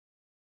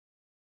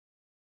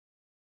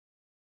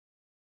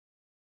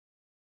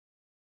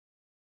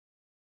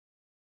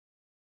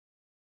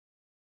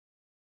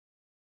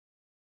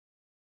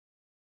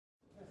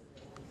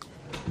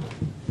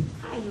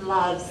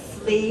love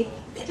sleep,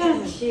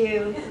 don't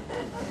you?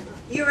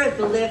 You're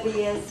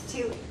oblivious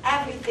to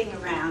everything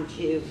around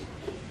you.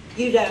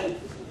 You don't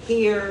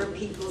hear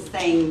people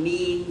saying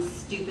mean,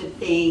 stupid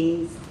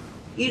things.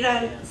 You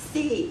don't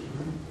see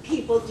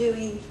people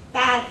doing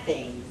bad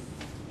things.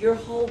 Your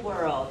whole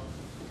world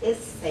is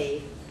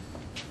safe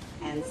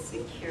and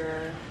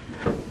secure.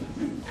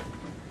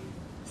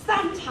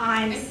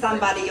 Sometimes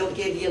somebody will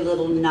give you a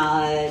little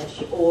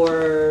nudge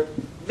or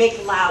make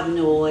a loud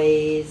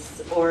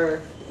noise,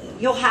 or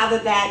you'll have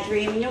a bad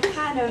dream and you'll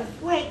kind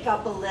of wake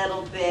up a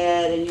little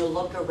bit and you'll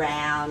look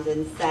around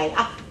and say,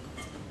 ah,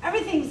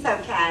 everything's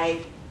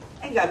okay,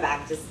 and go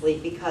back to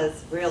sleep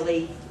because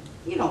really,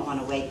 you don't want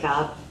to wake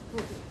up.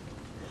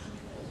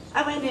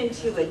 I went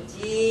into a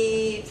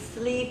deep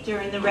sleep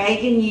during the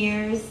Reagan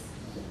years.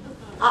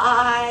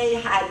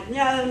 I had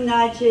no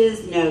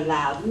nudges, no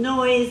loud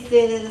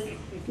noises,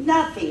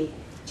 nothing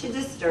to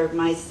disturb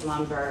my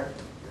slumber.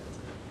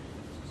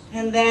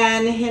 And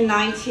then in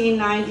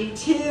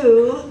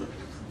 1992,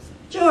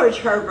 George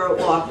Herbert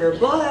Walker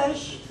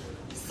Bush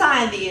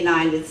signed the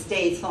United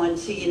States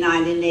onto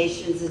United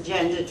Nations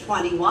Agenda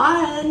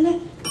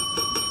 21.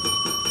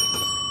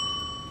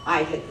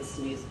 I hit the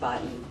snooze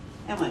button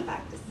and went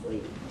back to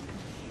sleep.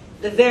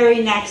 The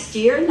very next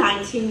year,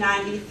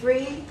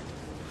 1993,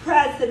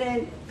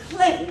 President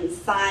Clinton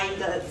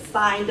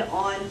signed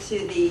on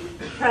to the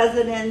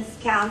President's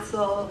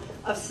Council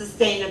of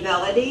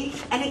Sustainability,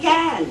 and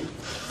again,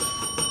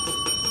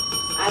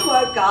 I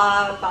woke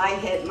up, I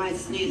hit my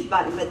snooze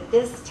button, but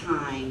this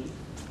time it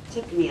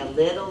took me a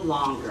little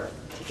longer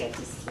to get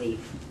to sleep.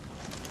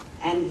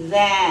 And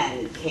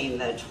then came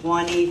the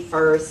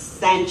 21st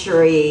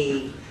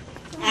century,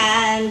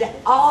 and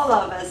all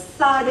of a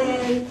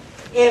sudden,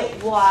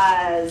 it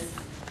was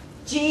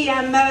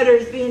GM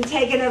Motors being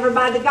taken over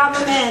by the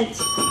government,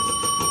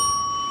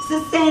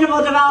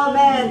 sustainable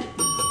development,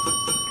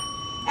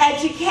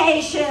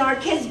 education, our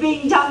kids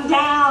being dumbed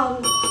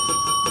down,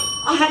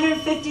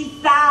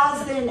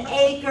 150,000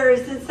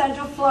 acres in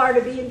Central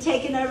Florida being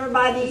taken over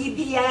by the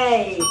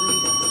EPA,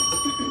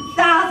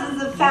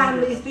 thousands of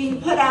families being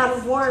put out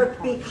of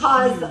work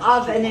because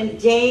of an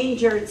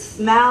endangered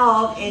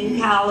smell in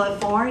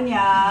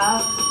California,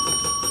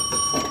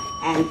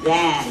 and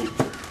then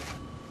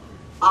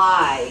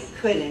I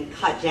couldn't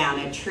cut down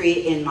a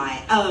tree in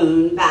my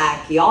own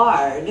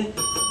backyard.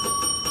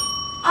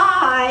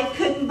 I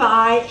couldn't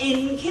buy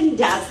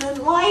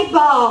incandescent light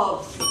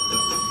bulbs.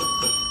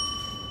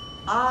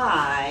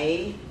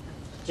 I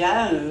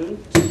don't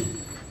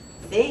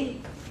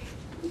think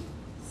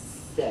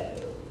so.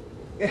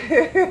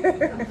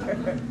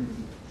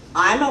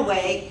 I'm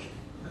awake.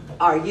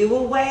 Are you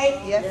awake?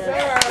 Yes,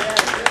 sir.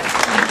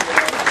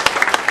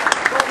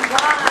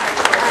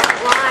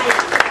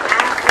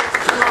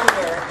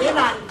 An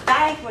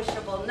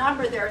unvanquishable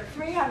number. There are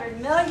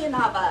 300 million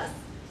of us.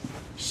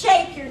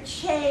 Shake your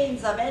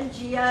chains of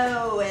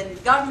NGO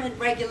and government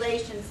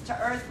regulations to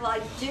earth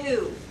like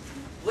dew,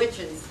 which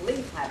in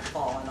sleep had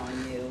fallen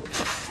on you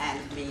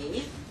and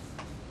me.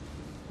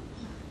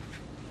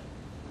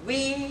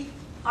 We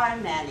are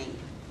many.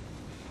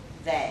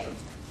 They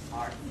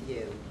are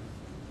few.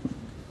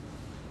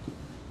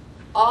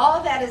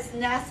 All that is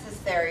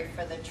necessary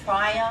for the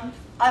triumph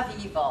of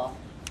evil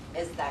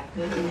is that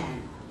good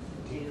men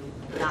do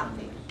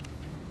nothing.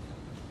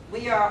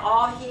 We are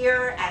all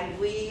here and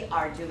we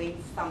are doing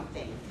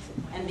something.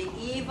 And the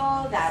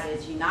evil that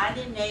is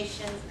United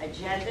Nations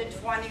Agenda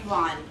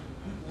 21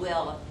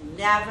 will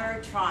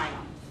never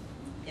triumph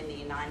in the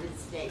United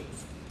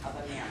States of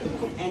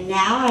America. And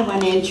now I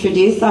want to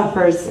introduce our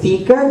first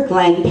speaker,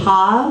 Glenn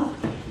Pav.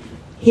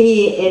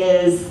 He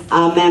is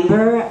a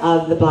member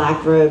of the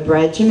Black Robe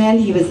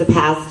Regiment. He was a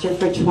pastor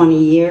for 20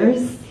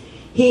 years.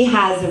 He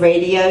has a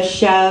radio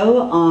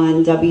show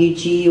on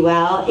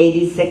WGUL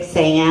 86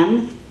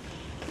 AM,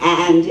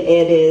 and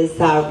it is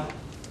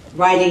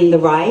Writing the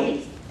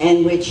Right,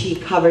 in which he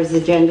covers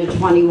Agenda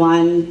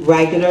 21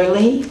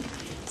 regularly.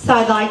 So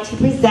I'd like to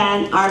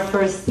present our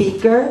first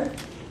speaker,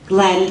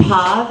 Glenn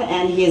Pav,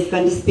 and he is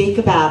going to speak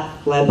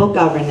about global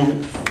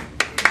governance.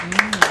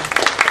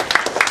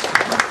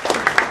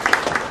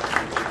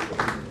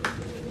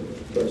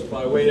 First,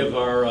 by way of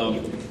our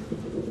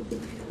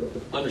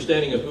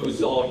understanding of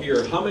who's all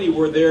here, how many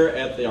were there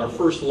at our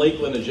first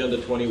Lakeland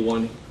Agenda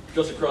 21,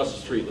 just across the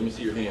street? Let me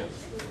see your hands.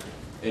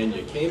 And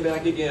you came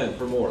back again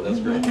for more. That's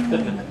great.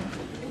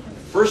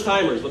 First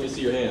timers, let me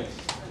see your hands.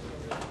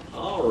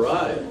 All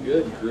right,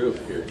 good group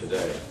here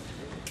today.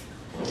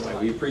 All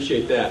right, we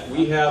appreciate that.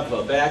 We have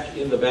back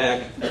in the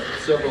back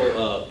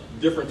several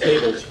different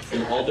tables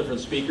from all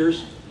different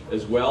speakers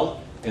as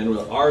well. And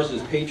ours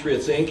is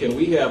Patriots Ink, and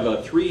we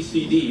have 3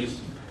 CDs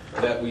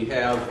that we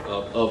have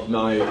of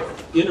my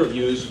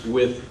interviews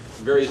with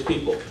various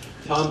people.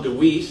 Tom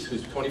DeWeese,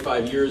 who's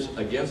 25 years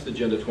against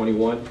Agenda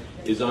 21,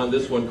 is on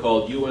this one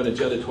called UN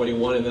Agenda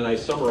 21, and then I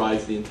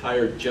summarize the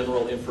entire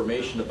general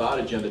information about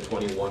Agenda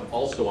 21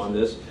 also on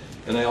this,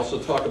 and I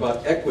also talk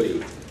about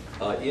equity.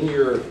 In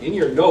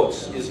your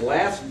notes is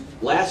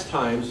last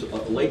time's,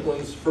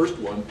 Lakeland's first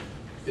one,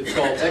 It's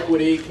called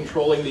Equity,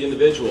 Controlling the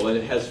Individual, and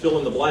it has fill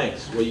in the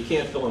blanks. Well, you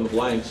can't fill in the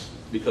blanks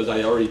because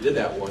I already did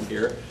that one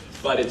here,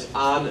 but it's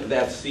on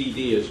that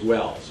CD as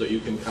well, so you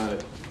can kind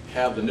of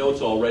have the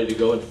notes all ready to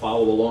go and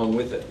follow along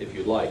with it if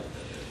you'd like.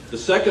 The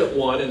second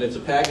one, and it's a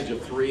package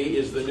of 3,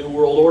 is the New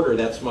World Order.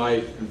 That's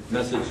my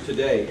message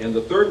today. And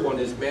the third one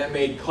is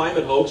Man-Made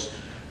Climate Hoax,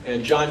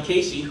 and John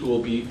Casey, who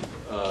will be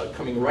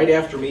coming right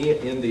after me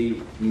in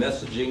the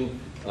messaging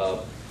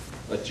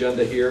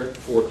agenda here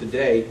for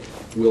today,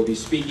 will be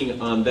speaking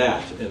on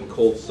that in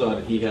Cold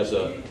Sun. He has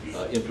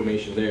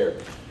information there.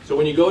 So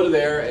when you go to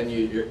there and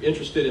you're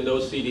interested in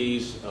those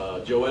CDs,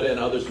 Joetta and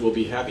others will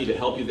be happy to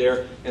help you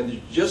there.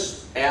 And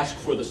just ask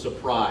for the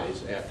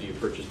surprise after you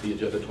purchase the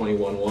Agenda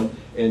 21 one,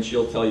 and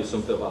she'll tell you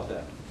something about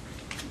that.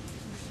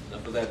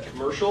 Enough of that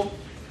commercial,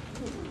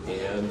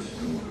 and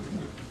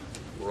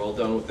we're all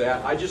done with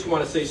that. I just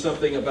want to say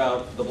something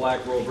about the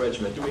Black Robe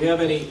Regiment. Do we have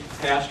any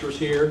pastors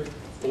here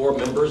or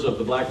members of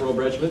the Black Robe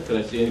Regiment? Can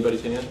I see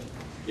anybody's hand?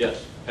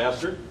 Yes,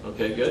 pastor?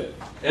 Okay, good.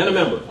 And a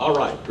member. All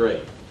right,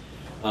 great.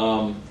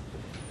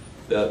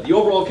 The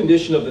overall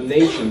condition of the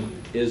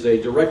nation is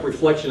a direct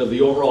reflection of the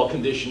overall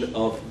condition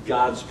of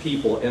God's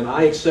people, and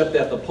I accept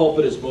that the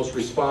pulpit is most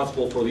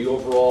responsible for the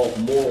overall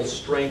moral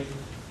strength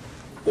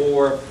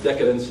or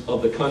decadence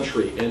of the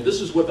country. And this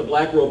is what the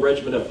Black Robe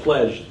Regiment have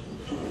pledged.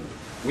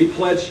 We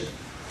pledge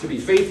to be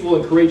faithful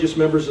and courageous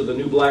members of the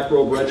new Black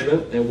Robe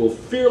Regiment, and will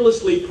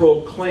fearlessly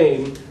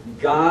proclaim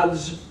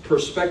God's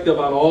perspective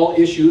on all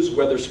issues,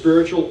 whether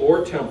spiritual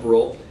or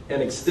temporal,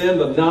 and extend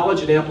the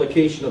knowledge and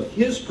application of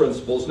His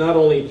principles not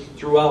only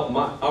throughout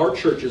our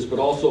churches but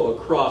also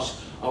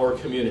across our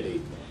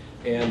community.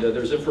 And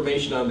there's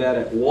information on that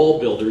at Wall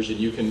Builders, and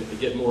you can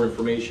get more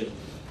information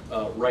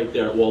right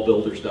there at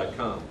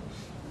wallbuilders.com.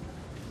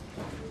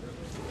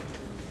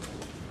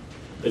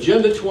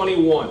 Agenda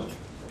 21.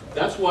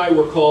 That's why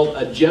we're called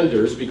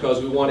agendas,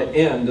 because we want to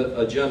end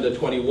Agenda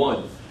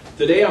 21.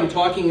 Today I'm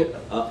talking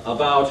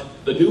about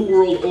the New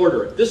World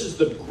Order. This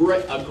is a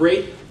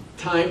great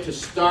time to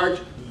start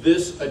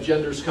this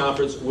Agendas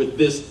Conference with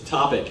this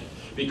topic,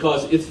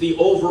 because it's the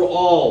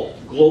overall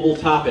global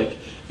topic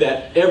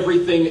that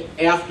everything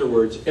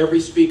afterwards, every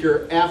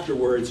speaker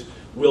afterwards,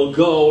 will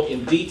go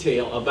in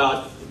detail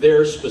about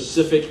their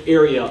specific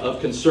area of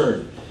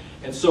concern.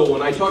 And so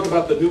when I talk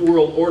about the New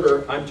World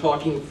Order, I'm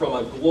talking from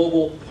a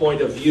global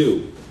point of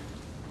view.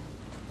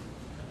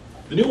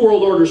 The New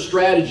World Order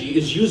strategy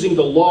is using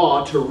the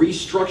law to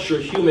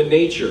restructure human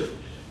nature.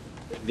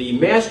 The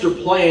master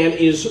plan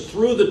is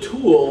through the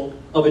tool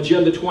of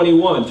Agenda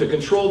 21 to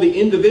control the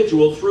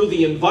individual through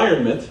the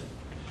environment,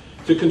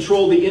 to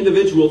control the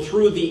individual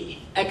through the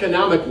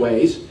economic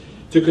ways,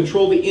 to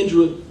control the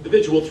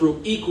individual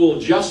through equal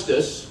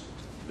justice,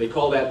 they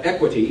call that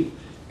equity,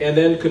 and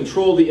then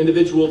control the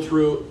individual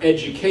through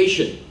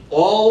education.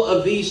 All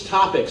of these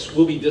topics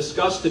will be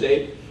discussed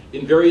today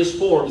in various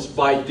forms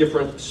by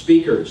different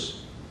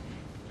speakers.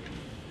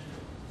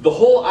 The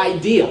whole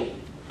idea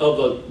of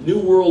the New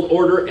World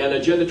Order and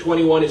Agenda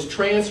 21 is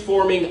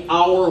transforming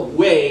our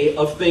way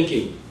of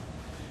thinking.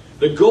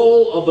 The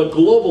goal of the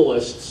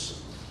globalists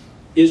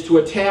is to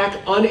attack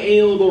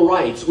unalienable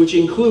rights, which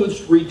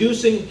includes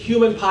reducing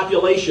human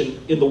population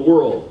in the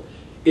world.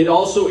 It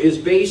also is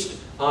based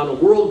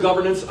on world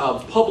governance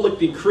of public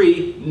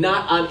decree,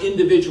 not on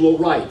individual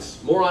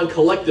rights. More on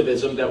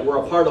collectivism, that we're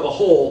a part of a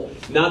whole,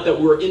 not that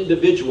we're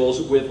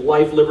individuals with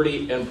life,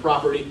 liberty, and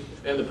property,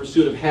 and the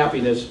pursuit of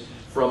happiness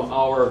from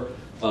our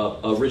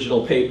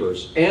original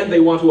papers. And they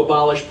want to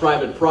abolish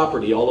private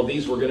property. All of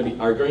these are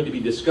going to be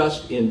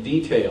discussed in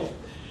detail.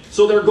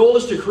 So their goal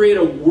is to create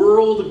a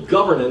world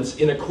governance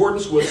in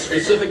accordance with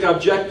specific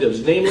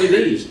objectives, namely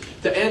these: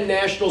 to end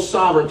national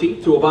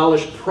sovereignty, to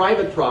abolish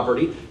private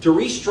property, to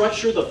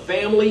restructure the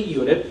family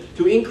unit,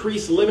 to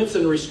increase limits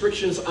and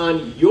restrictions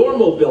on your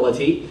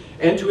mobility,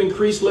 and to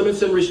increase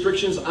limits and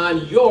restrictions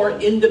on your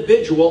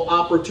individual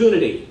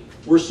opportunity.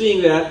 We're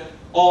seeing that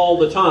all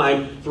the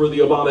time through the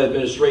Obama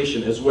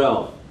administration as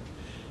well.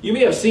 You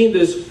may have seen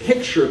this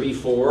picture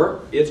before.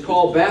 It's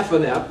called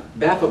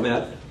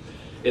Baphomet.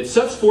 It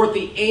sets forth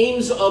the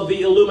aims of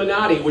the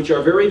Illuminati, which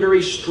are very,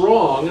 very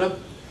strong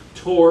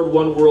toward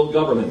one world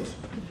government.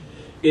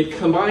 It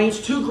combines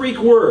two Greek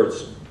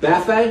words,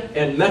 bathe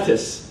and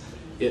metis.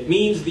 It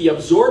means the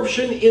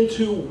absorption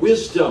into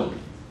wisdom.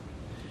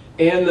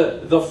 And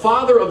the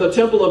father of the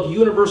temple of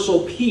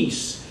universal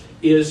peace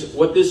is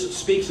what this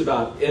speaks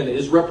about, and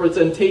is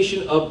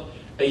representation of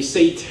a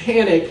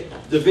satanic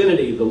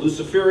divinity, the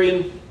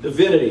Luciferian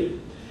divinity.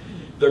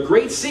 The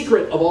great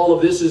secret of all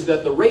of this is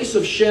that the race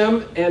of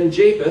Shem and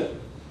Japheth,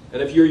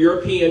 and if you're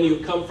European, you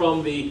come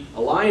from the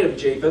line of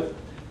Japheth.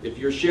 If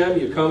you're Shem,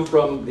 you come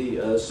from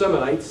the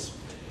Semites,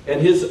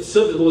 and his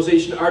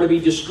civilization are to be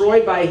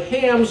destroyed by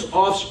Ham's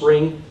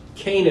offspring,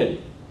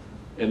 Canaan.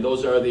 And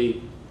those are the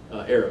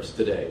Arabs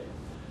today.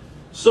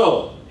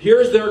 So,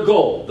 here's their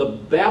goal. The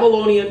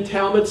Babylonian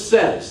Talmud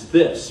says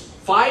this: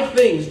 5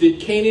 things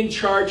did Canaan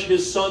charge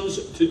his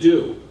sons to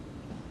do.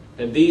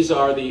 And these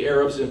are the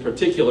Arabs in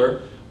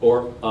particular,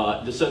 or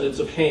descendants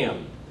of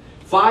Ham.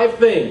 5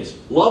 things.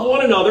 Love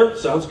one another,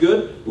 sounds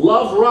good.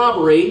 Love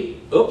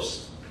robbery,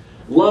 oops.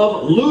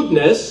 Love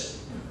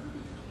lewdness.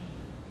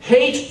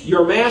 Hate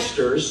your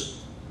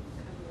masters.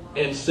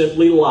 And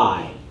simply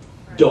lie.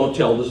 Don't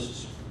tell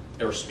this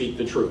or speak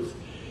the truth.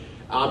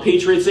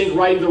 Patriots Ink,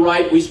 writing the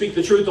right. We speak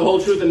the truth, the whole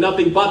truth, and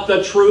nothing but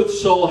the truth.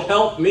 So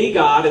help me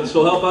God, and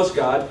so help us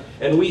God.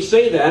 And we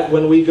say that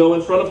when we go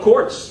in front of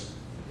courts.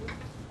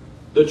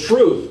 The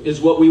truth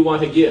is what we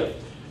want to give.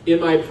 In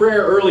my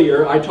prayer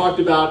earlier, I talked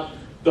about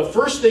the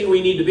first thing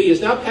we need to be is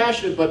not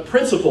passionate, but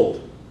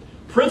principled.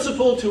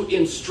 Principled to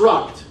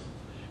instruct.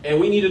 And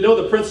we need to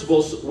know the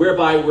principles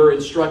whereby we're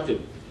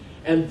instructed.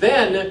 And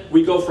then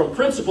we go from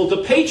principle to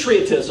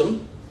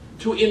patriotism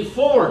to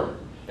inform.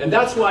 And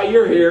that's why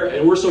you're here,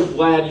 and we're so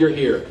glad you're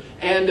here.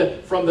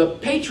 And from the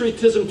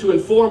patriotism to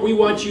inform, we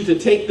want you to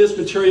take this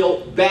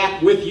material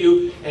back with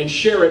you and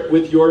share it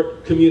with your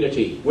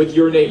community, with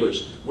your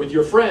neighbors, with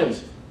your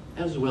friends,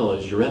 as well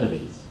as your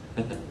enemies.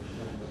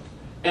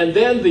 And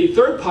then the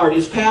third part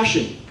is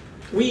passion.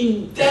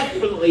 We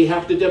definitely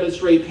have to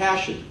demonstrate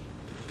passion,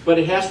 but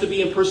it has to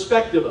be in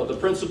perspective of the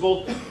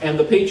principle and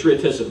the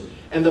patriotism.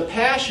 And the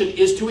passion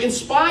is to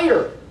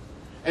inspire.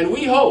 And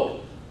we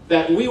hope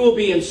that we will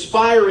be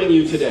inspiring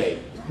you today,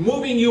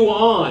 moving you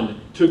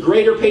on to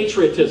greater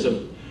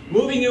patriotism,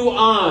 moving you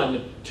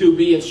on to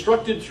be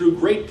instructed through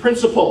great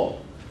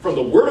principle from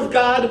the Word of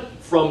God,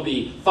 from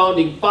the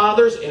Founding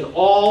Fathers, and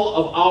all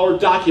of our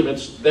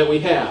documents that we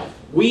have.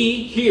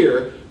 We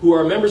here, who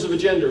are members of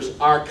Agenders,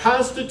 are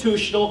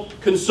constitutional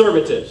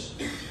conservatives.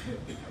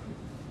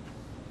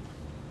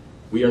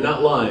 We are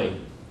not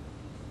lying,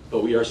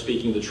 but we are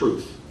speaking the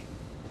truth,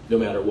 no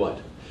matter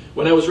what.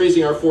 When I was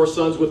raising our 4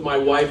 sons with my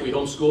wife, we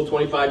homeschooled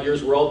 25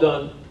 years. We're all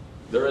done.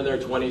 They're in their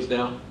 20s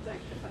now.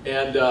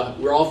 And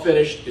we're all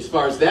finished as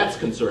far as that's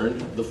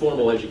concerned, the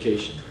formal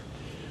education.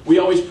 We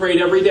always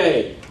prayed every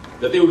day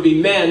that they would be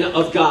men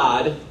of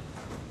God,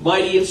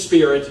 mighty in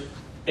spirit,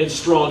 and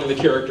strong in the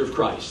character of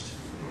Christ.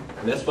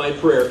 And that's my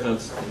prayer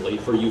constantly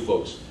for you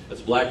folks.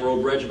 As a Black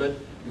Robe Regiment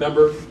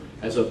member,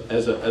 as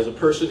a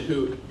person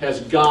who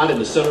has God in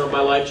the center of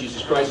my life,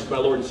 Jesus Christ is my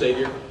Lord and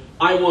Savior,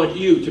 I want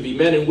you to be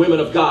men and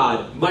women of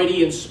God,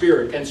 mighty in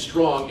spirit and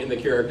strong in the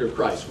character of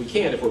Christ. We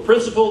can if we're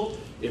principled,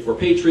 if we're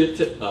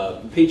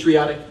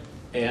patriotic,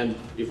 and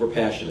if we're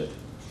passionate.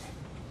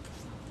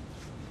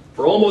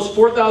 For almost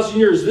 4,000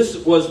 years, this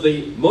was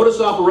the modus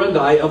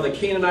operandi of the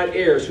Canaanite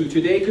heirs who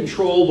today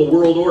control the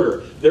world order.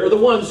 They're the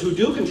ones who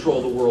do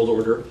control the world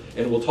order,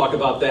 and we'll talk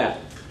about that.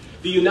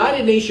 The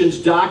United Nations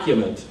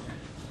document,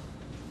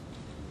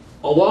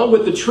 along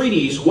with the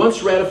treaties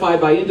once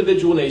ratified by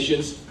individual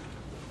nations,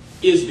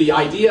 is the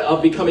idea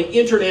of becoming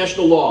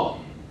international law,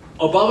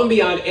 above and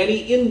beyond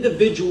any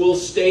individual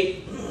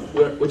state,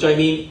 which I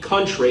mean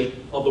country,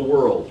 of the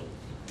world.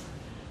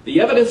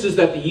 The evidence is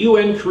that the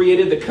UN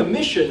created the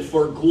Commission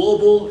for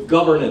Global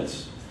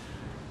Governance.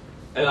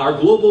 And our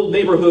global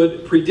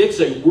neighborhood predicts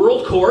a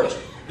world court,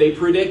 they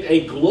predict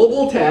a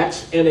global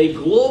tax, and a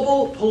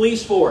global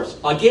police force.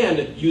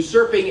 Again,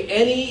 usurping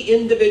any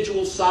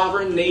individual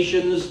sovereign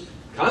nation's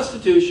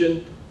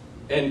constitution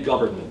and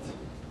government.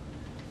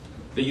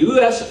 The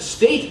U.S.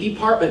 State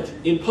Department,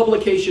 in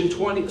publication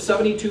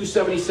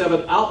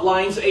 7277,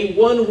 outlines a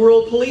one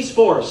world police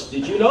force.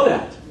 Did you know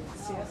that?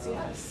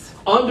 Yes.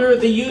 Under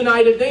the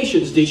United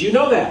Nations. Did you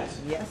know that?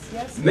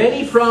 Yes.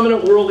 Many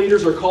prominent world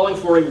leaders are calling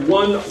for a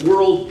one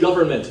world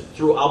government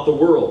throughout the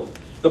world.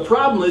 The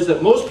problem is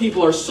that most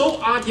people are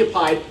so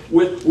occupied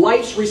with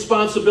life's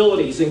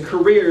responsibilities and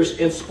careers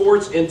and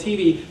sports and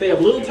TV, they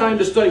have little time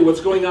to study what's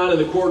going on in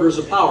the corridors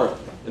of power.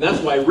 And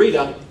that's why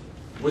Rita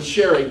was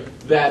sharing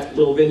that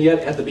little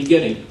vignette at the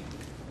beginning.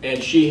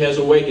 And she has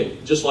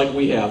awakened, just like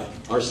we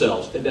have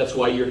ourselves. And that's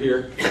why you're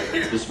here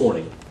this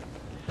morning.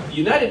 The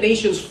United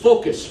Nations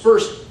focus,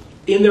 first,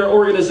 in their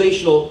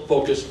organizational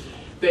focus,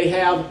 they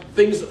have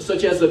things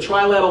such as the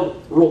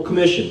Trilateral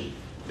Commission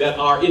that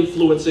are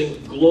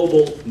influencing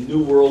global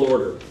New World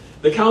Order.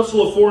 The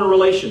Council of Foreign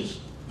Relations,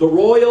 the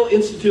Royal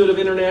Institute of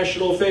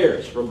International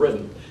Affairs from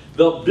Britain,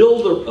 the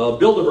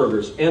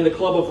Bilderbergers and the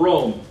Club of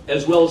Rome,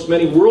 as well as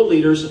many world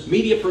leaders,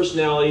 media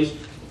personalities,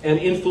 and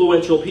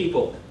influential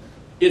people.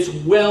 It's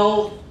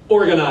well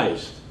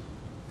organized.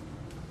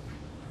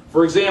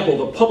 For example,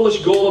 the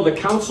published goal of the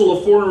Council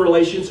of Foreign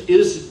Relations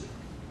is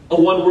a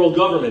one world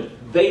government.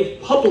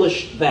 They've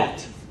published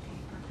that.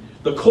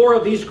 The core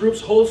of these groups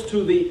holds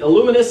to the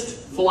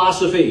Illuminist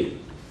philosophy.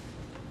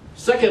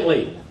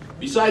 Secondly,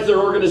 besides their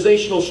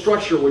organizational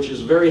structure, which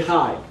is very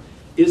high,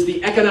 is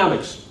the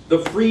economics, the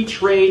free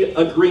trade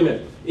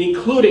agreement,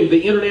 including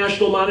the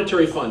International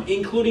Monetary Fund,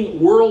 including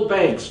world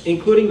banks,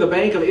 including the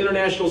Bank of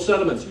International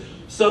Settlements,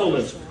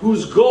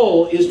 whose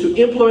goal is to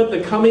implement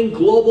the coming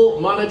global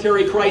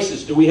monetary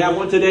crisis. Do we have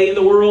one today in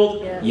the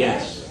world?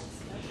 Yes.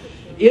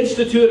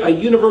 Institute a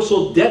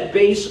universal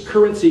debt-based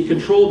currency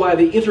controlled by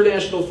the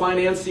international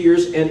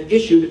financiers and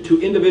issued to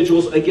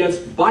individuals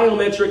against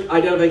biometric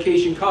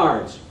identification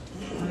cards.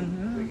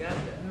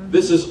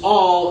 This is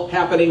all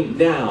happening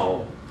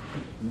now.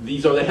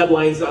 These are the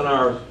headlines on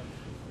our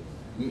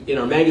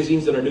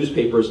magazines and our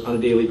newspapers on a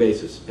daily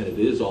basis, and it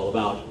is all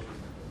about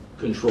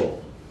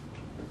control.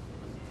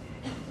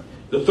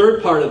 The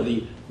third part of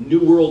the New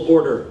World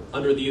Order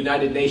under the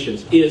United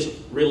Nations is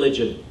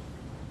religion.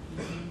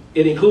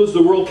 It includes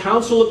the World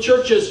Council of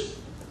Churches,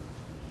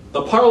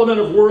 the Parliament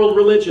of World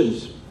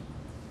Religions,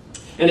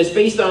 and it's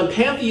based on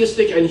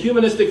pantheistic and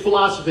humanistic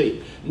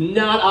philosophy,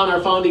 not on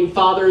our founding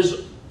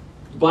fathers'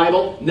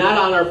 Bible, not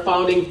on our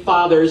founding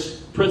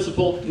fathers'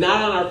 principle,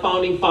 not on our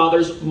founding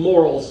fathers'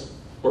 morals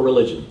or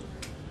religion.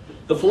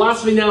 The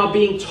philosophy now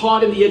being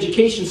taught in the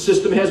education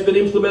system has been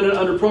implemented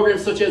under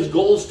programs such as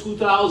Goals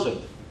 2000.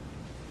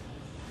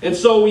 And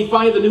so we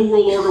find the New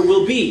World Order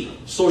will be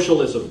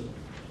socialism.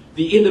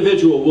 The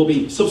individual will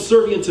be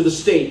subservient to the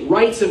state.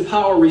 Rights and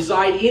power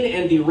reside in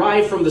and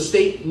derive from the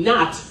state,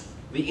 not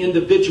the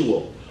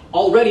individual.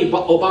 Already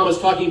Obama is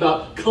talking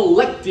about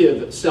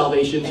collective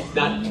salvation,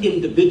 not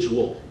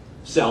individual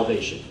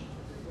salvation.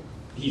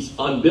 He's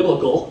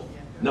unbiblical,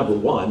 number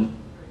one,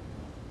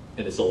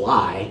 and it's a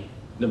lie,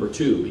 number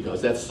two,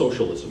 because that's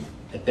socialism.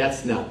 And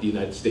that's not the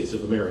United States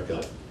of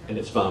America and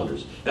its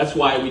founders. That's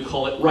why we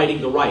call it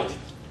Righting the Right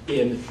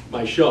in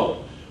my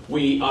show.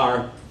 We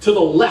are to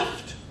the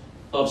left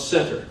of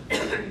center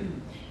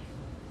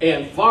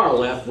and far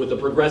left with the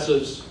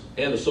progressives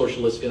and the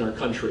socialists in our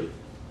country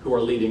who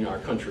are leading our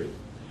country.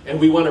 And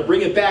we want to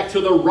bring it back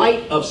to the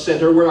right of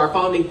center where our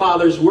founding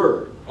fathers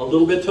were, a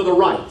little bit to the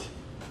right.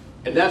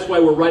 And that's why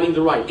we're righting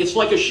the right. It's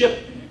like a ship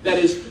that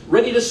is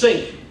ready to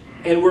sink,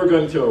 and we're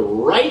going to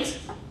right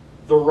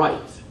the right.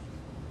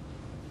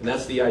 And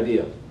that's the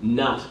idea,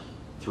 not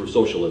through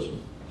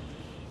socialism.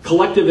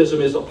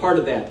 Collectivism is a part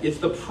of that. It's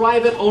the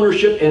private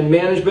ownership and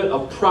management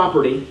of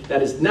property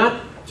that is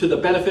not to the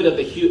benefit of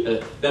the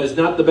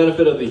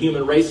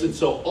human race, and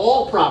so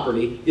all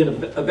property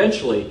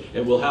eventually,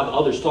 and we'll have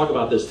others talk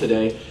about this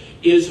today,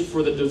 is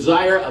for the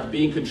desire of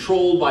being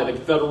controlled by the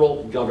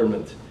federal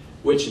government,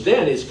 which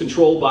then is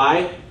controlled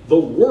by the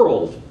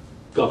world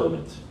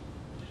government.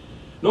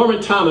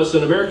 Norman Thomas,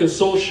 an American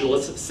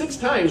socialist, 6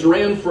 times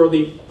ran for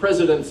the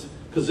president's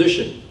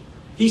position.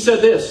 He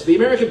said this: the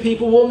American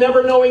people will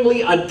never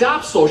knowingly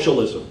adopt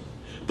socialism,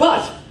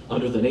 but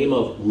under the name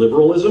of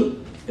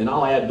liberalism, and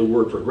I'll add the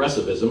word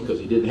progressivism because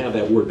he didn't have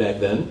that word back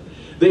then,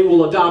 they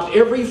will adopt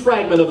every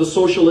fragment of the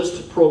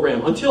socialist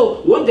program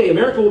until one day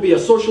America will be a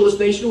socialist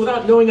nation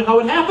without knowing how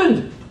it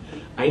happened.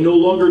 I no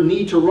longer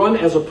need to run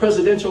as a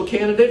presidential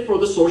candidate for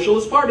the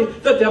Socialist Party.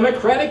 The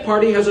Democratic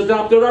Party has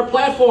adopted our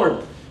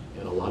platform.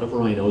 And a lot of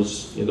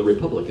rhinos in the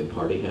Republican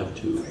Party have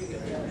too.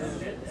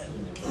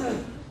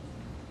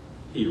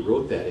 He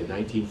wrote that in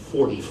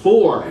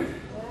 1944.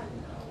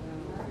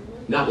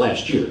 Not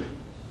last year.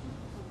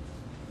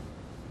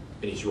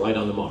 And he's right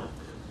on the mark.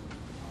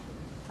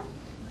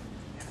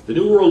 The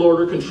New World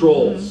Order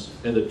controls,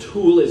 and the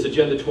tool is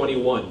Agenda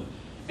 21.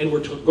 And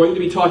we're going to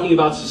be talking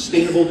about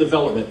sustainable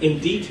development in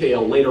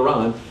detail later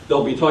on.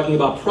 They'll be talking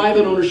about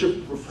private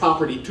ownership of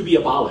property to be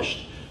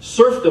abolished,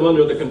 serfdom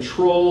under the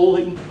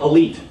controlling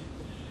elite,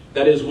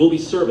 that is, will be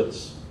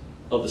servants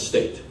of the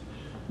state.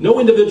 No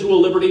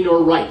individual liberty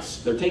nor rights.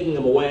 They're taking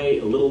them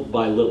away little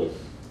by little.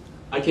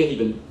 I can't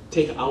even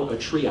take out a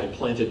tree I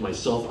planted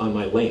myself on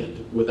my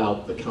land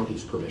without the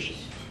county's permission.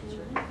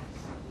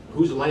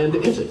 Whose land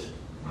is it?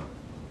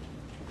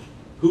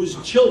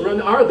 Whose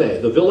children are they?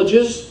 The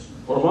villages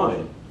or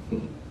mine?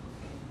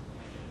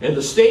 And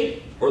the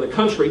state or the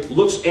country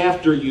looks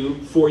after you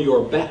for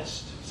your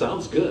best.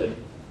 Sounds good.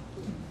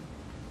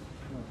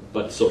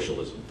 But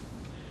socialism.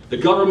 The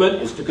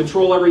government is to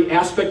control every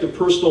aspect of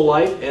personal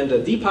life, and the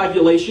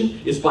depopulation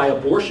is by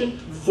abortion,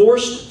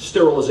 forced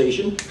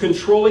sterilization,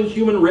 controlling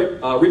human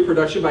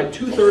reproduction by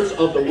 2/3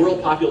 of the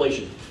world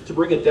population, to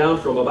bring it down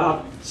from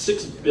about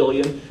 6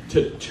 billion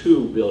to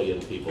 2 billion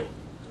people.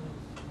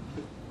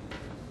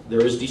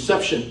 There is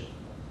deception.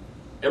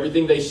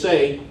 Everything they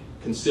say,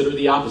 consider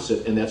the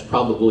opposite, and that's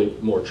probably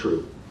more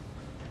true.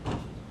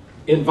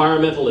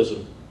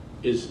 Environmentalism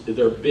is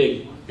their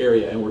big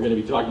area, and we're going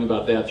to be talking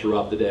about that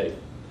throughout the day.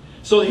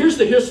 So here's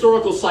the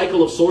historical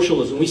cycle of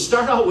socialism. We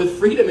start out with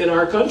freedom in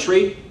our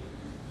country,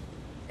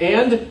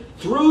 and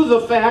through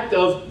the fact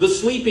of the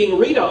sleeping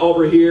Rita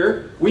over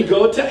here, we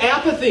go to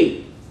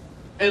apathy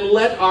and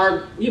let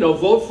our,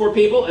 vote for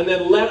people and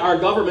then let our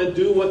government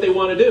do what they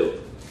want to do.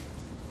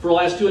 For the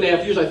last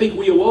 2.5 years, I think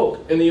we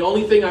awoke. And the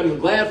only thing I'm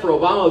glad for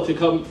Obama to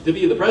come to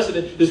be the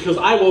president is because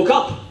I woke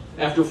up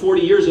after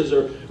 40 years as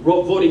a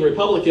voting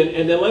Republican,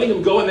 and then letting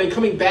him go and then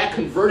coming back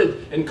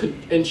converted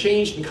and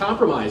changed and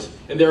compromised.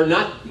 And they're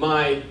not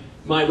my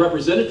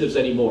representatives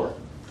anymore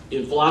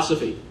in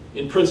philosophy,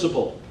 in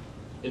principle,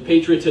 in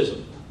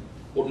patriotism,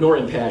 nor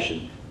in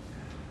passion.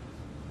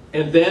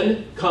 And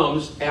then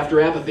comes,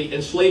 after apathy,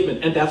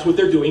 enslavement. And that's what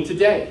they're doing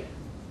today.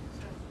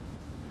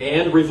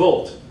 And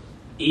revolt.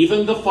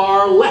 Even the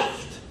far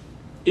left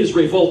is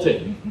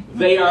revolting.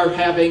 They are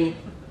having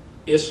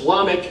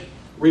Islamic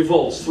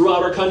revolts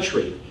throughout our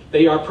country.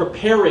 They are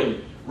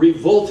preparing,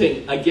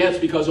 revolting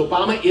against, because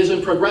Obama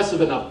isn't progressive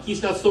enough.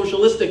 He's not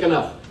socialistic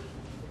enough.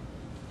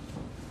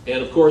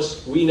 And of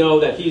course, we know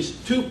that he's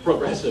too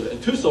progressive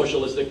and too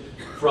socialistic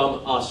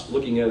from us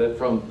looking at it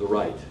from the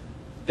right.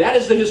 That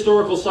is the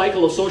historical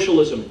cycle of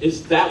socialism.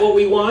 Is that what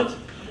we want?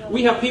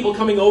 We have people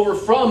coming over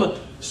from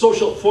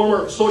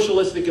former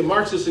socialistic and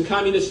Marxist and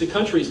communistic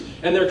countries,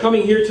 and they're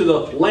coming here to the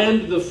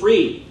land of the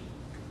free,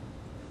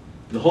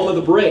 the home of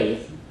the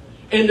brave,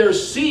 and they're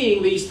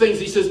seeing these things.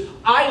 He says,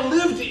 I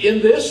lived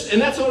in this, and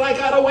that's what I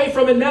got away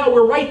from, and now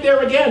we're right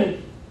there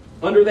again,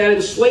 under that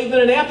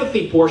enslavement and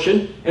apathy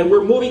portion, and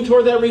we're moving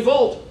toward that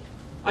revolt.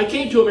 I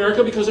came to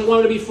America because I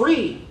wanted to be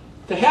free,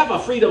 to have a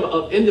freedom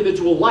of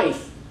individual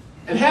life,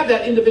 and have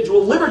that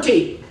individual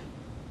liberty,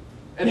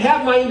 and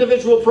have my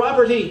individual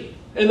property,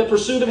 and the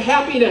pursuit of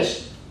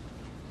happiness.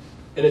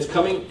 And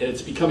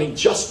it's becoming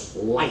just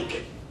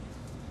like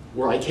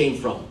where I came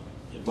from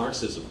in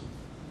Marxism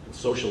and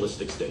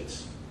socialistic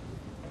states.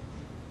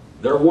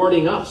 They're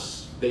warning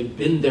us. They've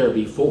been there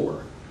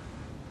before.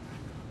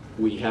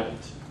 We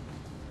haven't.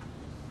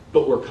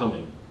 But we're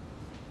coming.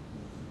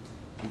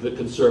 The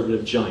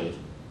conservative giant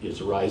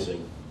is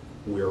rising.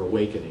 We're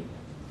awakening.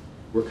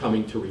 We're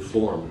coming to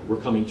reform.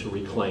 We're coming to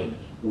reclaim.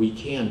 We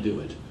can do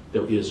it.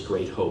 There is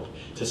great hope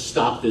to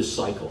stop this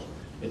cycle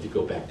and to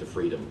go back to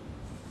freedom.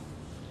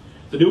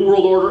 The New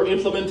World Order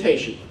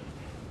implementation.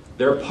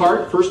 Their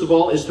part, first of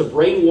all, is to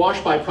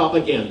brainwash by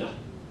propaganda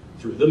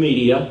through the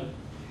media,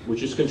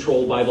 which is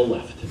controlled by the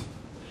left.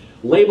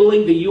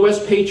 Labeling the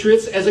U.S.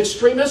 patriots as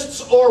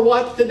extremists, or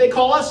what did they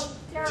call us?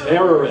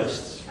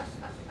 Terrorists.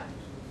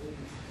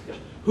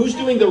 Who's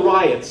doing the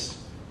riots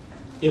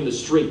in the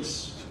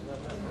streets?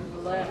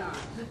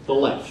 The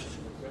left.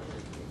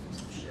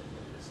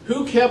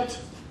 Who kept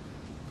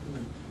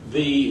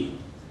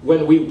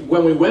when we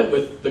went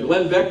with the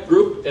Glenn Beck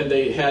group, and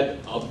they had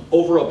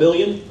over 1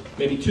 million,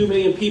 maybe 2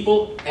 million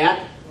people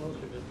at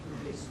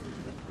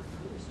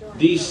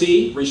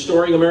D.C.,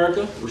 restoring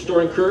America,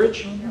 restoring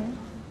courage.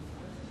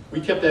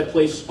 We kept that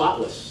place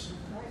spotless.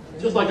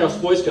 Just like our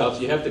Boy Scouts,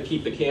 you have to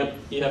keep the camp,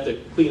 you have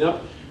to clean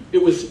up.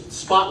 It was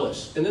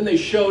spotless. And then they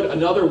showed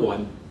another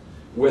one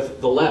with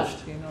the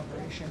left,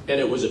 and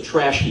it was a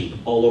trash heap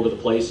all over the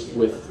place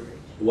with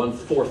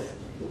 1/4,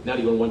 not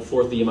even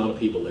 1/4 the amount of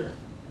people there.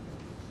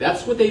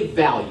 That's what they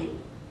value.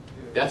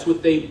 That's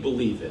what they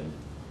believe in.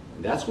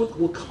 And that's what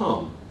will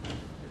come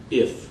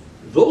if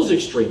those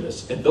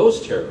extremists and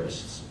those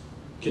terrorists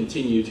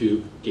continue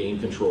to gain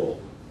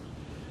control.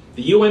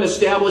 The UN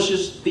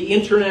establishes the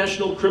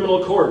International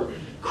Criminal Court.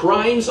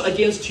 Crimes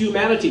against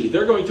humanity.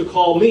 They're going to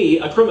call me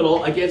a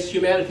criminal against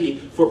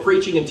humanity for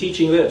preaching and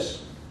teaching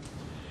this.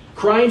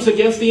 Crimes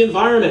against the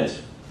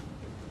environment.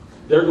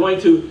 They're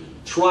going to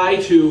try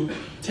to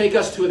take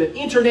us to an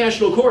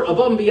international court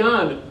above and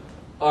beyond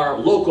our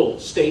local,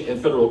 state,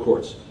 and federal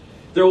courts.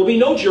 There will be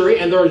no jury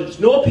and there is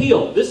no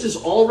appeal. This is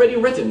already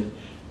written.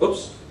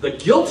 Oops. The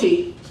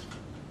guilty,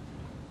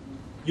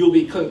 you'll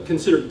be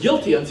considered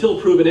guilty until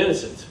proven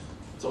innocent.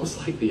 It's almost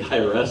like the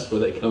IRS where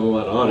they come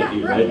on audit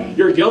you, right?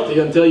 You're guilty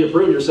until you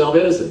prove yourself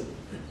innocent.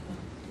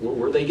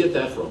 Where'd they get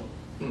that from?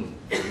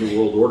 New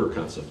World Order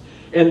concept.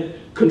 And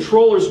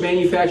controllers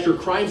manufacture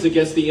crimes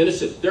against the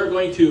innocent. They're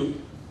going to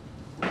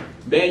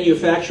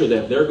manufacture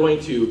them. They're going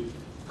to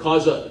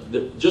cause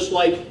just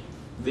like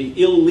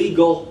the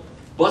illegal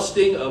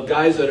busting of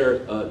guys that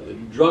are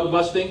drug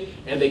busting,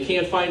 and they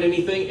can't find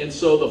anything, and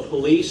so the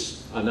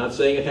police, I'm not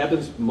saying it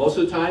happens most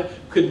of the time,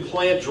 could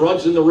plant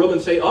drugs in the room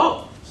and say,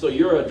 oh, so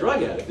you're a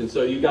drug addict, and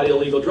so you got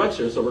illegal drugs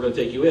here, so we're going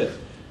to take you in.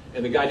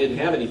 And the guy didn't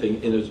have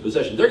anything in his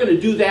possession. They're going to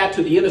do that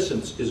to the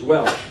innocents as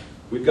well.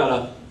 We've got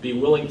to be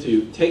willing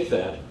to take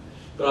that.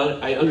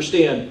 But I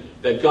understand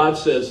that God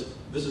says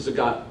this is a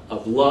God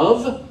of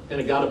love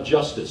and a God of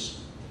justice.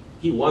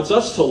 He wants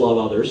us to love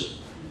others,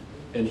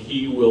 and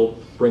He will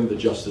bring the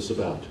justice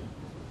about.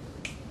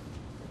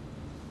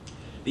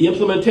 The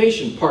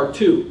implementation, part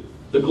 2,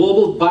 the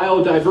Global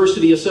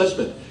Biodiversity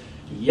Assessment.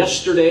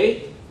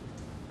 Yesterday,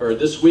 or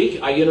this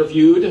week, I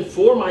interviewed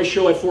for my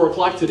show at 4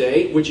 o'clock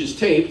today, which is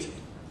taped,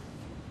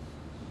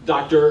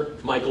 Dr.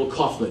 Michael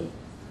Kaufman,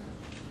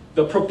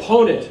 the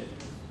proponent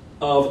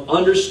of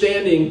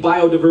understanding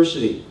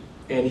biodiversity.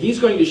 And he's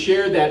going to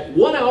share that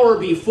 1 hour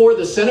before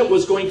the Senate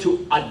was going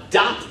to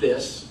adopt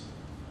this,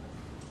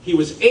 he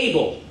was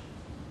able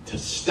to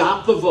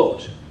stop the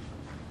vote.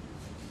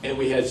 And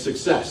we had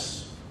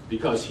success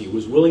because he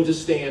was willing to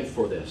stand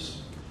for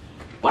this.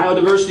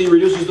 Biodiversity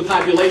reduces the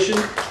population,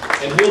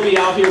 and he'll be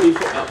out here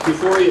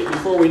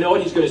before we know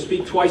it. He's going to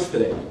speak twice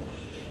today.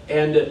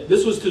 And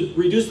this was to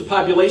reduce the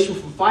population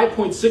from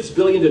 5.6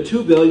 billion to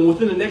 2 billion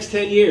within the next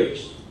 10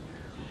 years.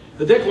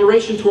 The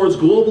declaration towards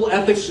global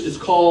ethics is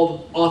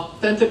called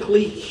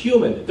Authentically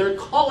Human. They're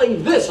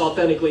calling this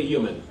authentically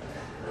human.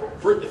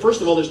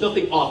 First of all, there's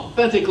nothing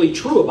authentically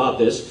true about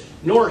this,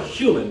 nor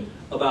human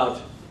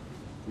about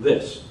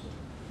this.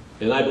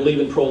 And I believe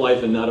in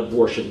pro-life and not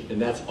abortion,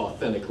 and that's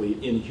authentically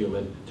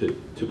inhuman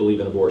to believe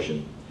in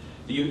abortion.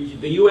 The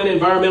UN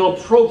Environmental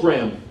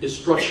Program is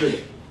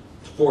structured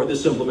for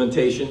this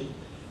implementation,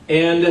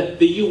 and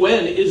the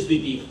UN is the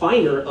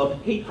definer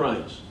of hate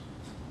crimes.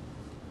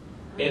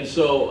 And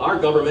so our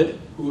government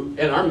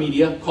and our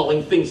media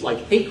calling things like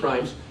hate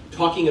crimes,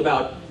 talking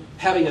about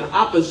having an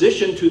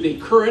opposition to the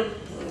current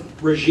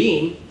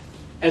regime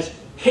as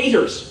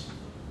haters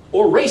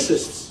or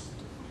racists.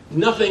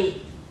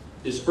 Nothing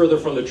is further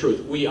from the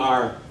truth. We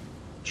are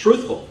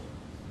truthful.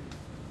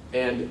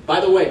 And by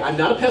the way, I'm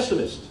not a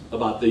pessimist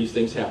about these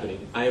things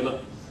happening. I am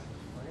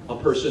a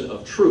person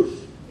of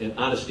truth and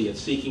honesty and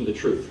seeking the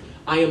truth.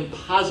 I am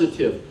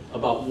positive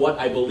about what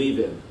I believe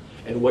in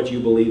and what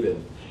you believe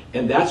in.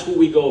 And that's what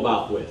we go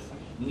about with.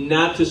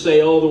 Not to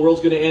say, oh, the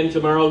world's going to end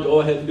tomorrow, go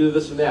ahead and do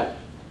this and that.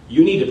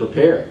 You need to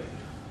prepare,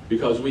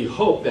 because we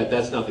hope that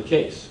that's not the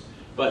case.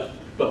 But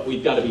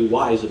we've got to be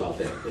wise about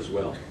that as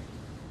well.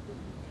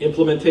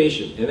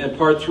 Implementation. And then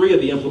part 3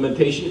 of the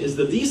implementation is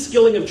the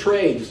de-skilling of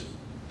trades.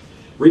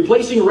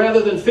 Replacing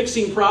rather than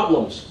fixing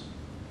problems.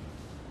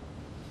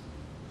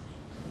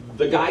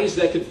 The guys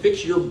that could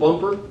fix your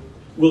bumper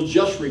will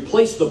just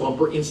replace the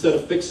bumper instead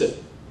of fix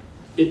it.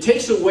 It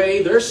takes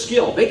away their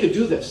skill. They could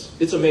do this.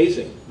 It's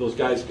amazing, those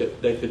guys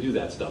that could do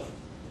that stuff.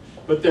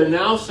 But they're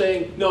now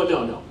saying, no,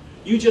 no, no.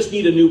 You just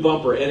need a new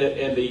bumper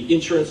and the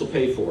insurance will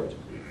pay for it.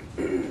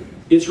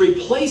 It's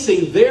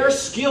replacing their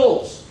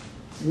skills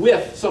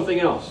with something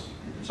else.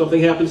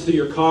 Something happens to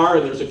your car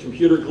and there's a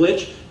computer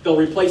glitch, they'll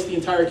replace the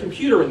entire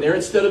computer in there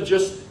instead of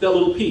just that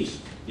little piece.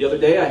 The other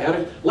day I had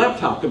a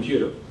laptop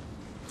computer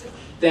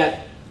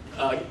that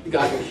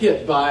got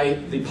hit by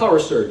the power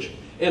surge,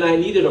 and I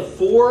needed a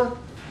 $4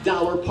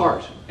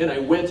 part, and I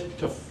went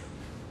to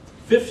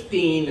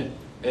 15,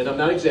 and I'm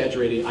not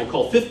exaggerating, I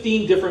called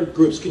 15 different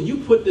groups. Can you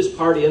put this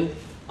part in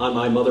on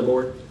my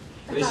motherboard?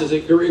 And he says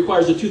it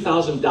requires a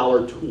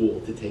 $2,000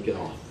 tool to take it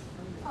off.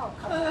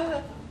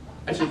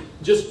 I said,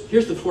 just,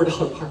 here's the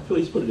 $4 part,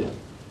 please put it in.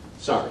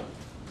 Sorry.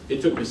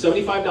 It took me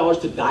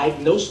 $75 to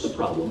diagnose the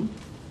problem,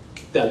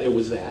 that it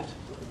was that.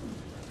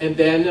 And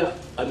then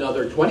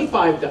another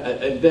 $25,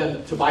 and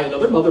then to buy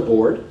another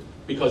motherboard,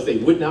 because they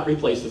would not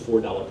replace the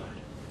 $4 part.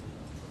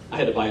 I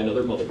had to buy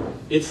another motherboard.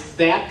 It's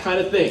that kind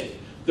of thing.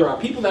 There are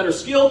people that are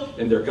skilled,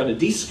 and they're going to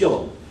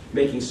de-skill them,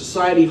 making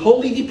society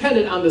wholly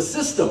dependent on the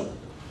system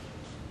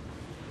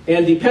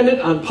and dependent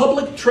on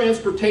public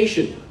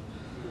transportation,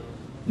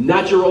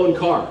 not your own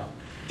car.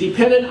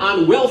 Dependent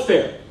on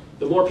welfare.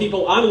 The more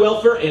people on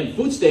welfare and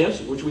food stamps,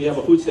 which we have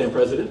a food stamp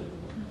president,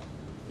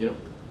 you know,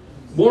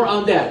 more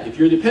on that. If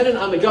you're dependent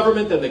on the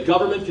government, then the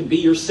government can be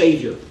your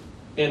savior.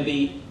 And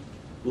the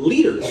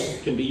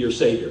leaders can be your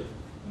savior.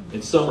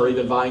 And some are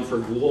even vying for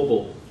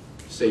global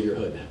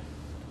saviorhood.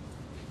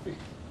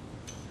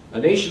 A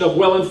nation of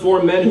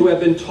well-informed men who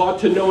have been taught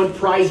to know and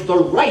prize the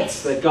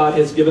rights that God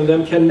has given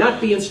them cannot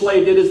be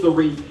enslaved. It is the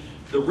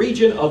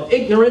region of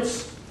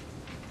ignorance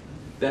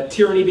that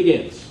tyranny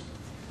begins.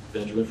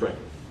 Benjamin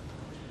Franklin.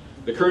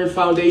 The current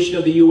foundation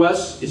of the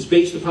U.S. is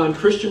based upon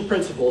Christian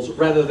principles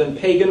rather than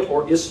pagan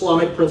or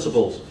Islamic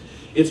principles.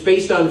 It's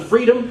based on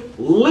freedom,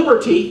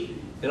 liberty,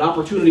 and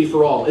opportunity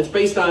for all. It's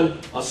based on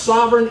a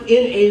sovereign,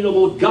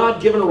 inalienable,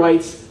 God-given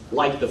rights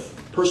like the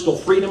personal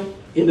freedom,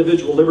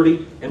 individual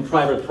liberty, and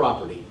private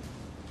property.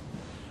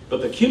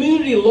 But the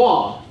community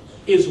law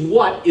is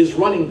what is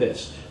running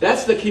this.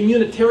 That's the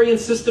communitarian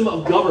system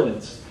of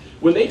governance.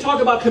 When they talk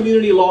about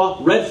community law,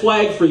 red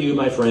flag for you,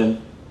 my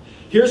friend.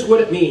 Here's what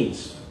it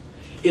means.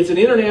 It's an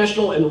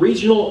international and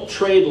regional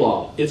trade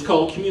law. It's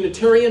called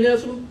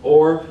communitarianism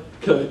or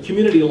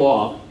community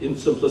law in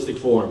simplistic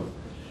form.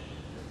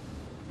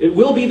 It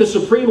will be the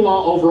supreme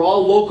law over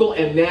all local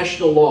and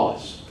national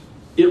laws.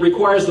 It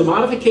requires the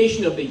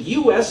modification of the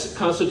U.S.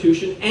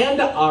 Constitution and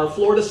our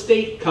Florida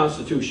State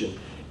Constitution.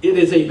 It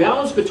is a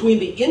balance between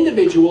the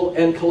individual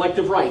and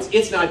collective rights.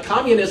 It's not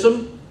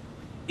communism.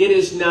 It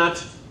is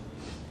not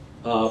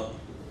what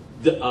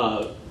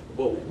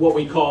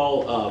we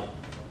call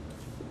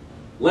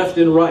left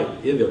and right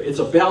either. It's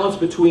a balance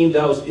between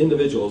those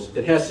individuals.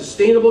 It has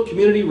sustainable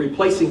community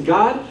replacing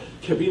God.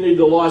 Community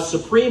law is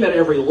supreme at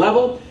every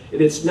level.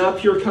 And it's not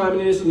pure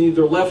communism,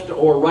 either left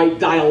or right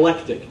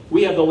dialectic.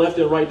 We have the left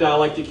and right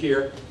dialectic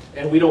here,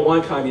 and we don't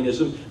want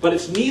communism. But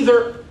it's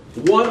neither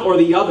one or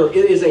the other.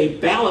 It is a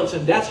balance,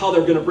 and that's how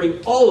they're going to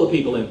bring all the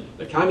people in.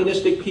 The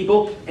communistic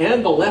people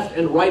and the left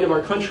and right of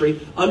our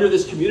country under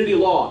this community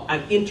law,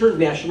 an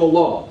international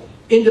law.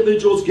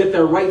 Individuals get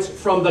their rights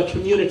from the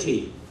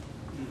community.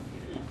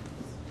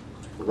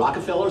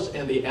 Rockefellers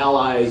and the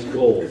Allies'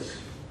 goals,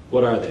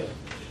 what are they?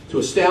 To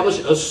establish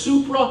a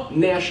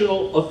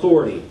supranational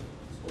authority,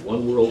 a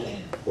one world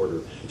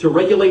order, to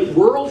regulate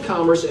world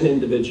commerce and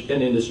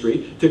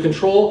industry, to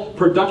control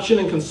production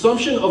and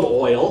consumption of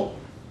oil.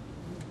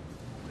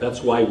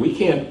 That's why we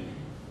can't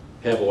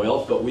have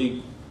oil, but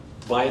we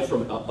buy it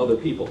from other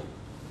people.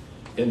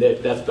 And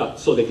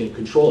that's so they can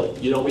control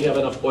it. You know, we have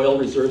enough oil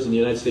reserves in the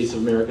United States of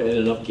America and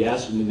enough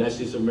gas in the United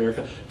States of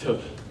America to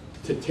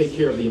take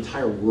care of the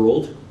entire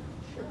world.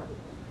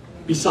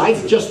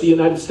 Besides just the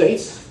United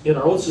States, in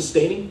our own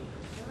sustaining,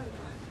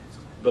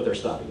 but they're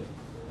stopping it.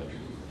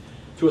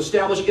 To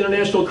establish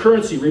international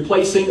currency,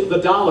 replacing the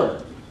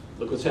dollar.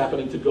 Look what's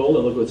happening to gold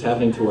and look what's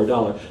happening to our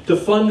dollar. To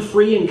fund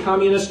free and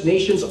communist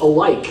nations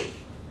alike.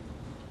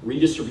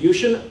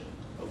 redistribution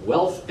of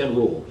wealth and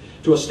rule,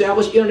 to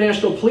establish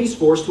international police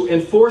force to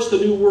enforce the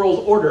New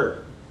World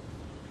Order.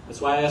 That's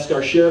why I ask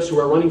our sheriffs who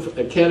are running for,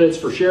 candidates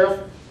for sheriff,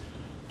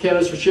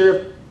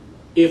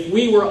 if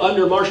we were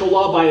under martial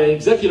law by an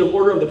executive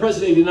order of the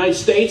President of the United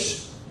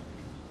States,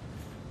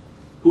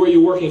 who are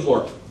you working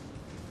for?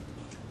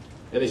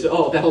 And they say,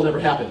 oh, that'll never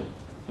happen.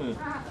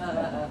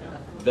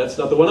 That's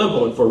not the one I'm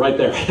voting for right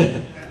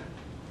there.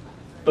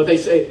 But they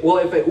say, well,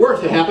 if it were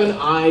to happen,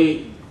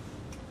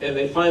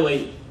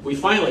 we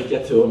finally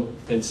get to them,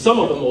 and some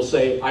of them will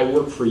say, I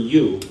work for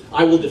you.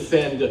 I will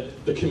defend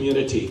the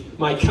community,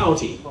 my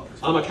county.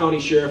 I'm a county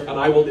sheriff, and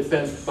I will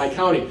defend my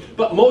county.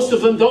 But most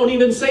of them don't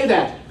even say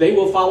that. They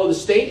will follow the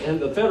state and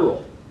the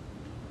federal.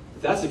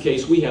 If that's the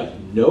case, we have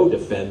no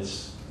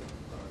defense,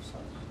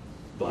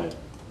 but,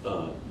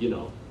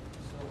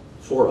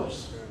 for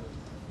us.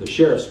 The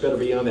sheriffs better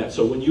be on that.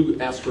 So when you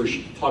ask for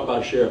talk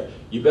about a sheriff,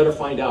 you better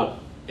find out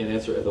and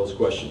answer those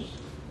questions.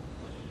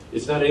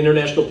 It's not an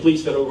international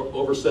police that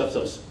oversteps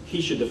us.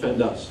 He should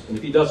defend us. And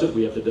if he doesn't,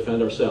 we have to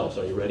defend ourselves.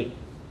 Are you ready?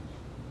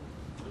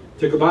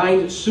 To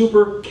combine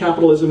super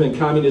capitalism and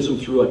communism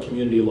through a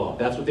community law.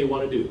 That's what they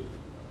want to do.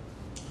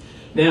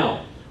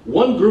 Now,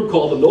 one group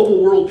called the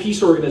Noble World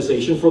Peace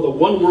Organization for the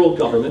One World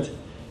Government.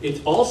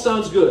 It all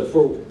sounds good.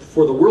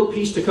 For the world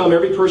peace to come,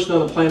 every person on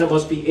the planet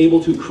must be able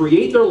to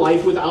create their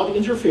life without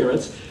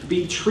interference,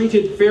 be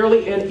treated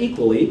fairly and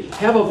equally,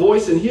 have a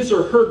voice in his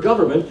or her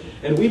government,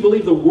 and we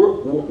believe the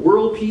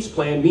World Peace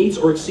Plan meets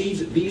or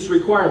exceeds these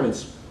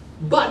requirements.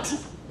 But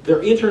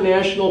their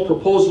international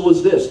proposal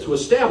is this: to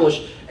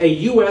establish a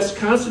U.S.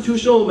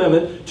 constitutional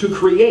amendment to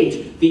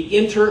create the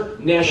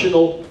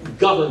international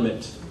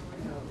government.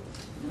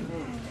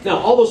 Now,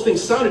 all those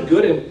things sounded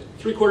good, and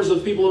 3/4 of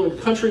the people in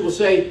the country will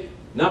say,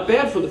 not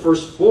bad for the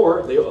first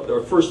four,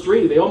 or first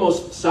three, they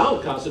almost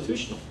sound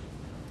constitutional.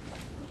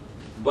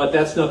 But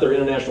that's not their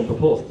international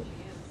proposal.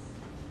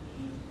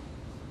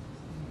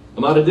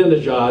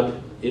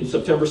 Ahmadinejad, in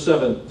September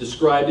 7th,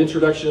 described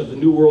introduction of the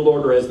New World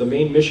Order as the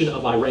main mission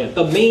of Iran.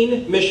 The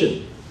main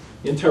mission.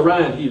 In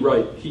Tehran,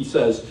 he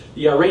says,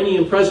 the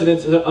Iranian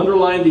president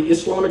underlined the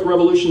Islamic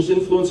Revolution's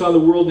influence on the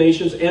world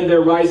nations and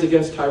their rise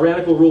against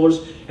tyrannical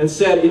rulers, and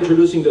said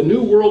introducing the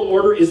New World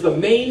Order is the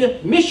main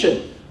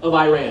mission of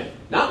Iran.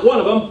 Not one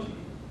of them,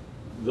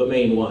 the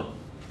main one.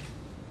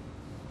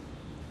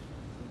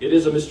 It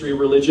is a mystery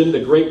religion.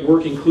 The great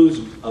work includes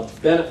a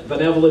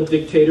benevolent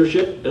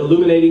dictatorship,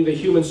 illuminating the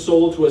human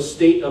soul to a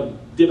state of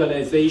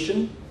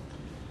divinization.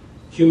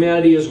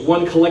 Humanity is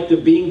one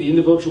collective being. The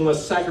individual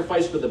must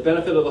sacrifice for the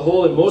benefit of the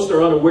whole, and most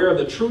are unaware of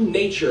the true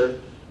nature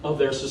of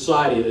their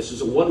society. This is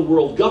a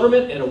one-world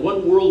government and a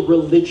one-world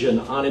religion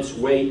on its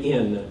way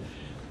in.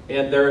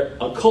 And their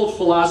occult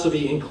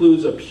philosophy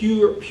includes a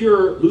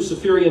pure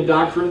Luciferian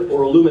doctrine,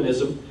 or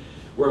Illuminism,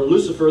 where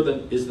Lucifer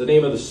is the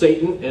name of the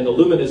Satan, and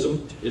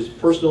Illuminism is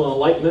personal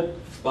enlightenment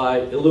by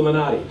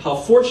Illuminati. How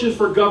fortunate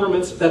for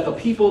governments that the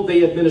people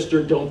they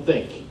administer don't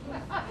think,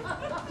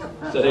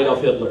 said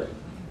Adolf Hitler.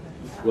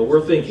 Well,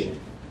 we're thinking.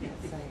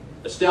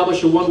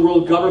 Establish a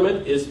one-world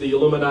government is the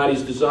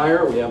Illuminati's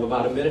desire. We have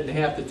about a minute and a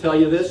half to tell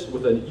you this.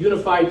 With a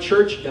unified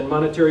church and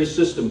monetary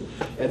system.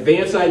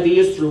 Advance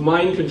ideas through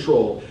mind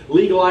control.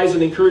 Legalize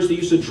and encourage the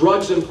use of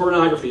drugs and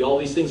pornography. All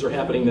these things are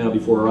happening now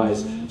before our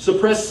eyes.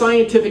 Suppress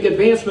scientific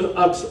advancement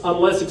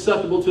unless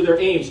acceptable to their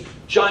aims.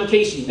 John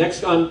Casey,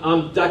 next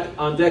on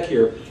deck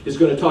here, is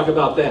going to talk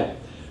about that.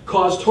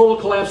 Cause total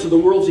collapse of the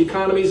world's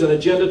economies and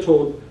agenda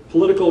toward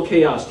political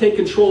chaos. Take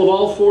control of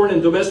all foreign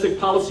and domestic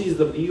policies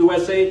of the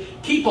USA.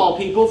 Keep all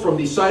people from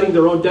deciding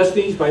their own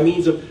destinies by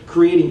means of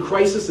creating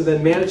crisis and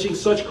then managing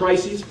such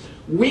crises.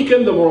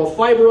 Weaken the moral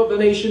fiber of the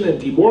nation and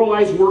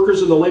demoralize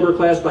workers in the labor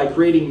class by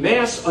creating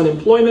mass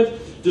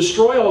unemployment.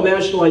 Destroy all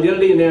national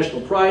identity and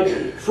national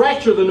pride.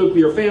 Fracture the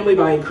nuclear family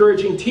by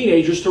encouraging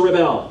teenagers to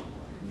rebel.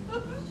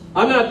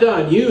 I'm not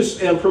done.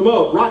 Use and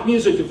promote rock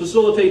music to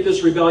facilitate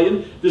this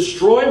rebellion.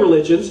 Destroy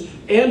religions.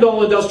 End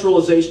all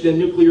industrialization and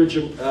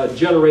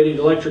nuclear-generated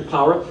electric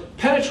power.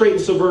 Penetrate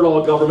and subvert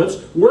all governments.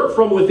 Work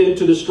from within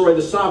to destroy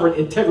the sovereign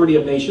integrity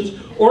of nations.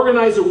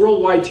 Organize a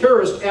worldwide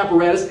terrorist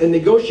apparatus and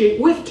negotiate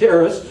with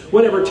terrorists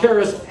whenever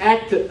terrorist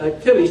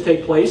activities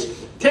take place.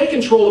 Take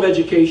control of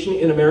education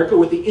in America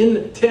with the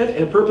intent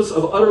and purpose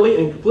of utterly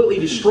and completely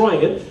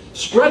destroying it.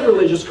 Spread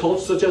religious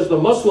cults such as the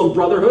Muslim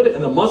Brotherhood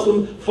and the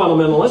Muslim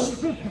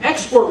fundamentalists.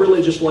 Export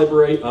religious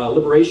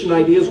liberation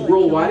ideas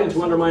worldwide and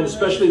to undermine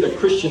especially the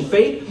Christian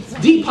faith.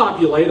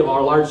 Depopulate of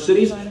our large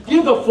cities.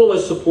 Give the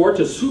fullest support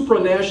to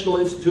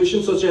supranational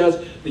institutions such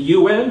as the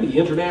UN, the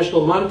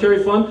International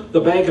Monetary Fund,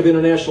 the Bank of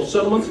International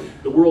Settlements,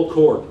 the World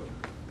Court.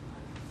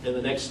 In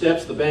the next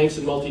steps, the banks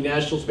and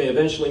multinationals may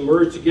eventually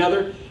merge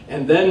together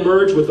and then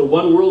merge with the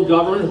one world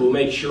government who will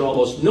make sure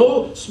almost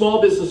no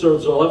small business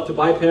owners are left to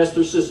bypass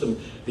their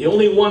system. The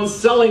only ones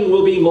selling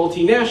will be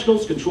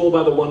multinationals controlled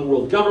by the one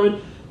world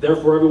government.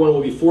 Therefore, everyone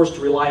will be forced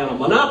to rely on a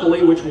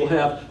monopoly which will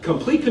have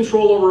complete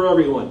control over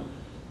everyone.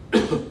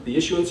 The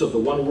issuance of the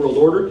one world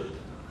order,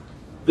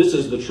 this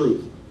is the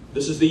truth.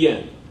 This is the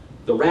end.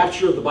 The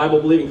rapture of the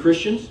Bible-believing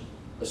Christians,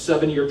 A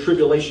 7-year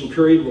tribulation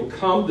period will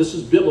come. This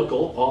is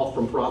biblical, all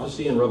from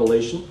prophecy and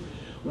revelation.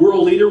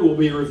 World leader will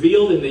be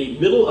revealed in the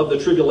middle of the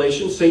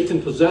tribulation.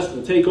 Satan possessed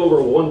will take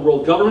over one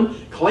world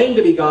government, claim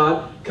to be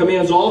God,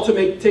 commands all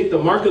to take the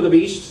mark of the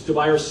beast, to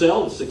buy or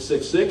sell,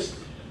 666.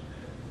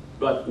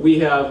 But we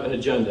have an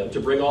agenda to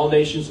bring all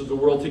nations of the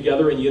world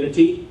together in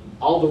unity.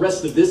 All the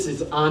rest of this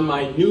is on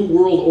my New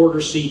World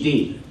Order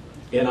CD.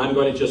 And I'm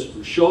going to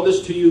just show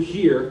this to you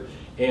here.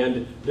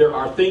 And there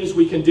are things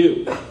we can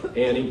do,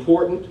 and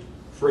important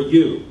for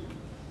you.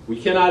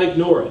 We cannot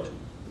ignore it.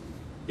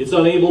 It's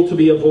unable to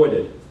be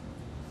avoided.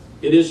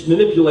 It is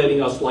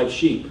manipulating us like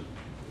sheep.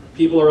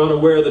 People are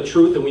unaware of the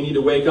truth, and we need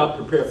to wake up,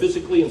 prepare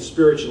physically and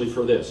spiritually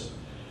for this.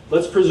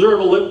 Let's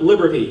preserve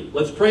liberty.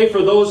 Let's pray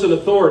for those in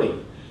authority.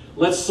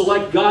 Let's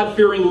select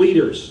God-fearing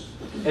leaders.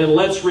 And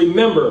let's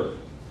remember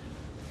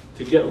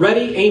to get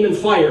ready, aim, and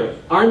fire.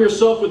 Arm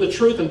yourself with the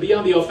truth and be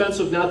on the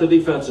offensive, not the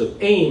defensive.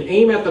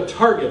 Aim at the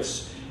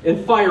targets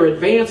and fire.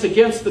 Advance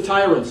against the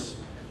tyrants.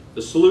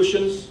 The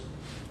solutions: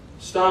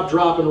 stop,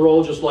 drop, and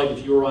roll just like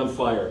if you were on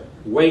fire.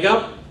 Wake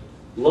up.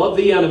 Love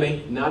the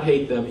enemy, not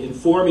hate them.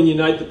 Inform and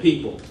unite the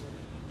people.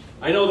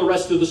 I know the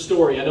rest of the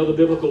story. I know the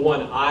biblical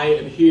one. I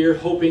am here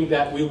hoping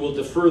that we will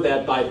defer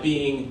that by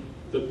being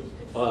the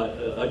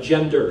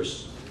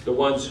agenders, the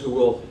ones who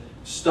will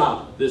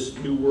stop this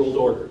new world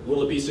order.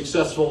 Will it be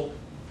successful?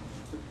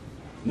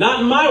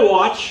 Not in my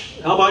watch.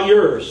 How about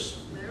yours?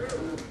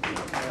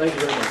 Thank you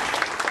very much.